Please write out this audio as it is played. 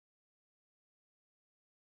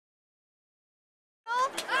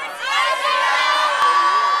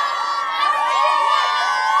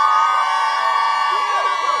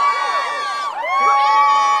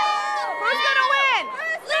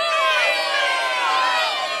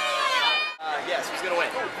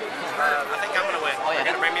I think I'm gonna win. They're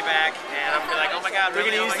gonna bring me back, and I'm gonna be like, oh my god,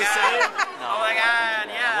 really? Oh my god, oh my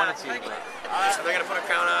god, yeah. I wanted to, but... So they're gonna put a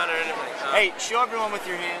crown on or anything. Hey, show everyone with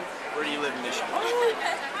your hand. Where do you live in Michigan?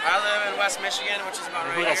 I live in West Michigan, which is about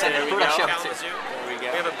right here. There we go. Kalamazoo. We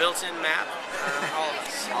have a built-in map for all of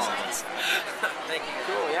us. Thank you.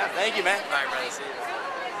 Cool, yeah. Thank you, man. All right, brother. See you.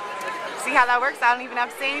 See how that works? I don't even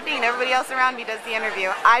have to say anything, and everybody else around me does the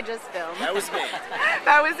interview. I just film. That was me.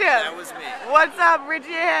 That was him. That was me. What's up,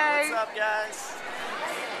 Richie? Hey. What's up, guys?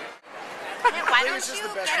 Why don't you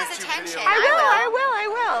get his attention? I will.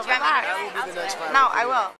 Relax. That will be the next No, I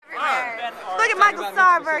will. Look at Michael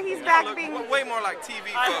Sarver. He's back being... Way more like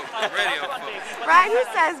TV folk than radio folk. Right? Who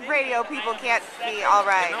says radio people can't be all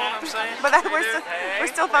right? You know what I'm saying? But we're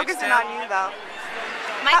still focusing on you, though.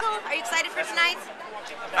 Michael, are you excited for tonight?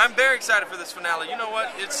 I'm very excited for this finale. You know what?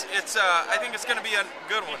 I think it's going to be a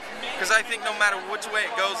good one because I think no matter which way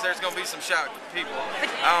it goes, there's going to be some shocked people.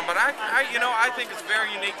 But I think it's very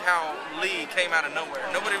unique how Lee came out of nowhere.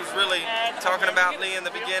 Nobody was really talking about Lee in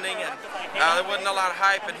the beginning, and there wasn't a lot of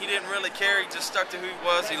hype, and he didn't really care. He just stuck to who he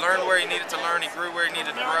was. He learned where he needed to learn. He grew where he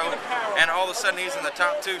needed to grow, and all of a sudden he's in the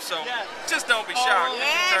top 2. So just don't be shocked if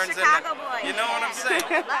he turns Chicago into. boy. You know what I'm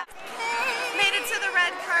saying? Made it to the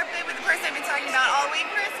red carpet with the person I've been talking about all week,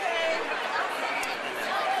 Chris.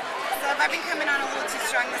 So if I've been coming on a little too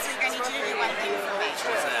strong this week, I need you to do one thing for me.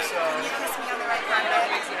 Can you kiss me on the red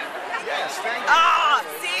carpet? Yes, thank you. Ah,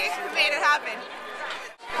 see? We made it happen.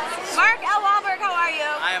 Mark L. Wahlberg, how are you?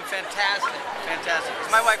 I am fantastic. Fantastic. Is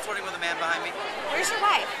my wife flirting with a man behind me? Where's your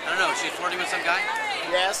wife? I don't know. She's flirting with some guy?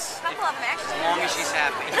 Yes. A couple of them, actually. As long as she's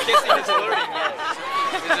happy. Kissing is flirting, yes.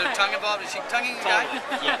 Is there a tongue involved? Is she tonguing the guy?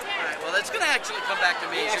 Yeah. All right. Well, it's going to actually come back to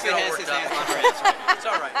me. He She's actually going to has work his up. hands on her ass. It's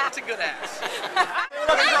all right. It's a good ass.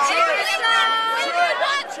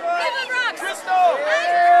 Crystal!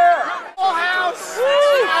 Yeah! Full house! I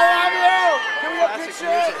love you! Can we get a picture?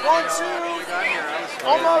 1, 2,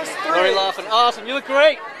 almost 3. Lori Laughlin, awesome. You look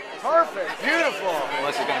great. Perfect. Beautiful.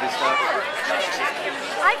 Unless you're gonna be stuck.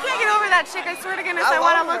 I can't get over that chick. I swear to goodness, I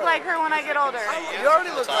want to look like her when I get older. You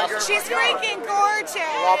already look like her. She's freaking gorgeous.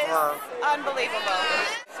 Love her. Unbelievable.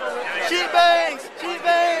 She bangs. She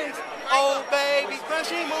bangs. Oh, baby, when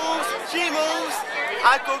she moves.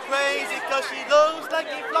 I go crazy because she looks like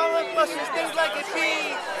a flower, but she stings like a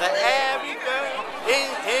bee. The every girl in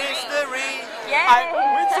history. Yay.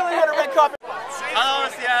 We're chilling at a red carpet.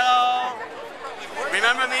 Hello, Seattle.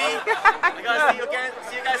 Remember me? We're gonna see you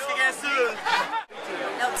guys again soon.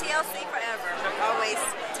 No, TLC forever. Always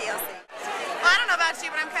TLC. Well, I don't know about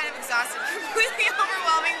you, but I'm kind of exhausted. Completely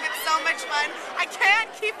overwhelming, but so much fun. I can't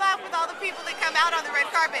keep up with all the people that come out on the red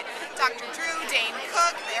carpet. Dr. Drew, Dane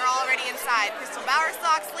Cook, they're already inside. Crystal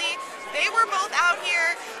Bowersoxley, they were both out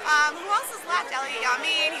here. Who else has left? Elliot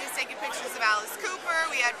Yamin, he was taking pictures of Alice Cooper.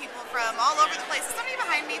 We had people from all over the place. Is somebody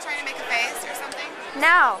behind me trying to make a face or something?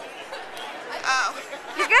 No. Oh.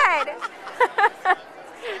 You're good.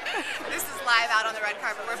 This is live out on the red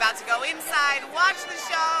carpet. We're about to go inside, watch the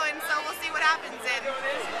show, and so we'll see what happens. And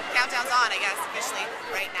countdown's on, I guess, officially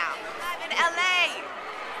right now. I'm in LA.